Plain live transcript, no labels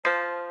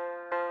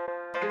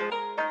Blizzard,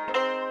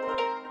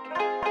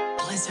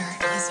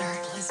 blizzard,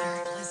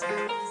 blizzard,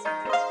 blizzard, blizzard.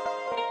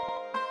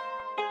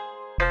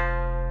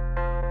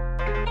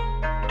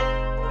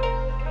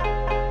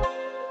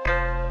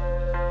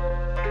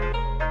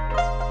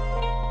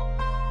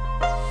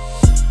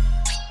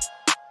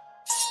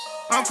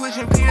 I'm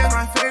pushing P, that's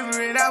my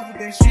favorite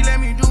alphabet. She let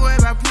me do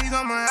it, I please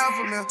on my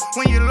alpha male.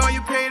 When your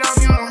lawyer paid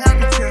off, you don't have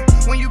to tell.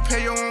 When you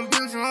pay your own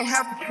bills, you don't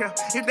have to care.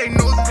 If they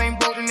noses ain't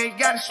bold, then they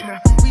gotta smell.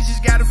 We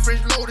just got a fresh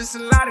load, it's a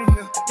lot in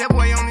here. That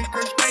boy on his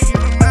first day,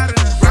 get him out of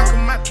there. Rock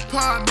him out the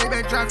pod, baby,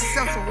 I drive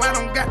yourself, so I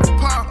don't got the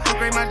paw.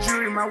 Upgrade my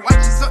jewelry, my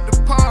watch is up the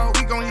paw.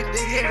 We gon' hit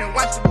the head and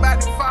watch the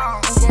body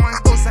fall. I'm going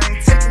ghost, I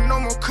ain't taking no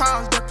more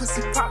calls. That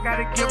pussy pop,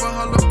 gotta give her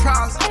her little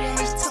props. I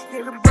want this took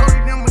it, the brody,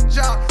 them a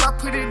job. If I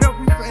put it up,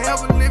 we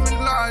forever living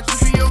large.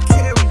 You be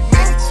okay, we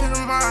make it to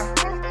tomorrow.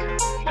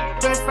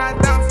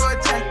 25,000 for a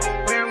check.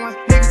 Everyone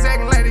niggas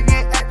acting like they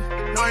ain't active.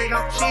 No, you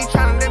don't. She ain't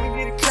tryna let me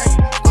get a crack.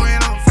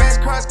 Going on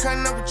fast cars,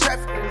 cutting up with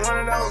traffic. One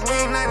of those, we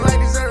ain't nothing like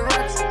these other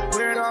rappers.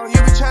 Weirdo, you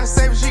be tryna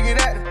save her, she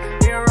get at it.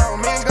 Here roll,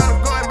 me and Gunna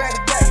going back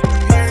to back.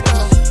 Here it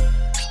goes.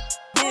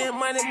 Me and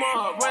Money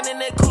More, running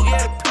that coupe,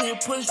 yeah, being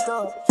pushed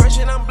up. Fresh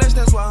and I'm blessed,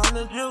 that's why I'm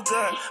the drill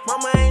guy.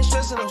 Mama ain't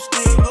stressing, I'm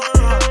still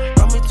going hard.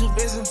 Got me 2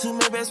 best and 2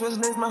 mid best, what's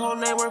next? My whole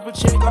name worth a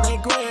check on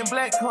that gray and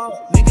black car.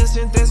 Niggas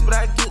in this, but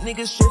I get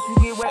niggas stressed. You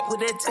get whacked with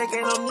that tech,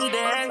 ain't no need to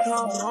act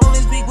home. Only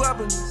be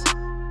guapping this.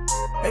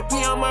 AP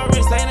on my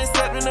wrist, I ain't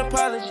accepting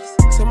apologies.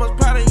 So much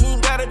proud of you,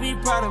 ain't gotta be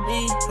proud of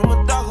me. I'm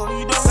a doggo,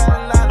 you don't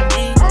gotta lie to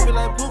me. Feel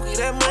like Pookie,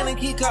 that money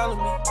keep calling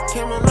me.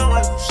 Came along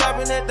like I'm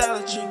shopping at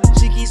Dollar Tree.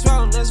 She keep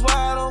swallowing, that's why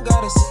I don't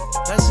gotta see.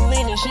 That's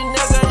Selena, she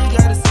never, you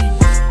gotta see.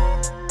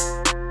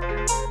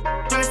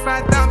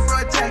 25,000 for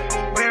a check.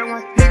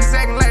 Everyone niggas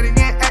acting like they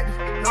ain't active.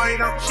 No,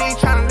 you don't. She ain't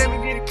tryna let me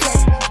get a cut.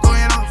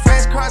 Going on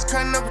fast cars,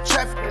 cutting up with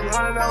traffic.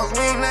 One of those, we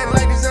ain't nothing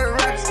like these other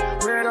rappers.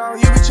 Weirdo,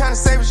 you be tryna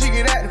save her, she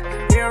get at it.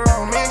 Here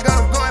roll, me and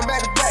Gunna going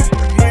back to back.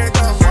 Here it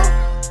goes.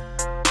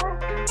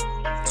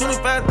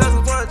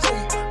 25,000 for a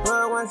check.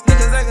 Boy, once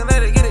niggas acting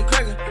like they get it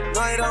crackin'.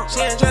 No, you don't. She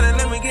ain't tryna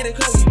let me get it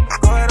crackin'.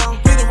 Boy, don't.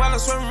 Feeling while I'm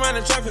swimming around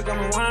in traffic.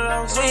 I'm one of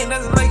those. She ain't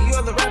nothing like you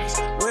other rappers.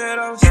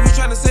 Weirdo, you be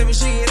tryna save her,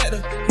 she get at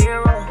her.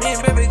 Here roll, me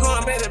and baby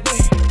going back to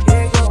back.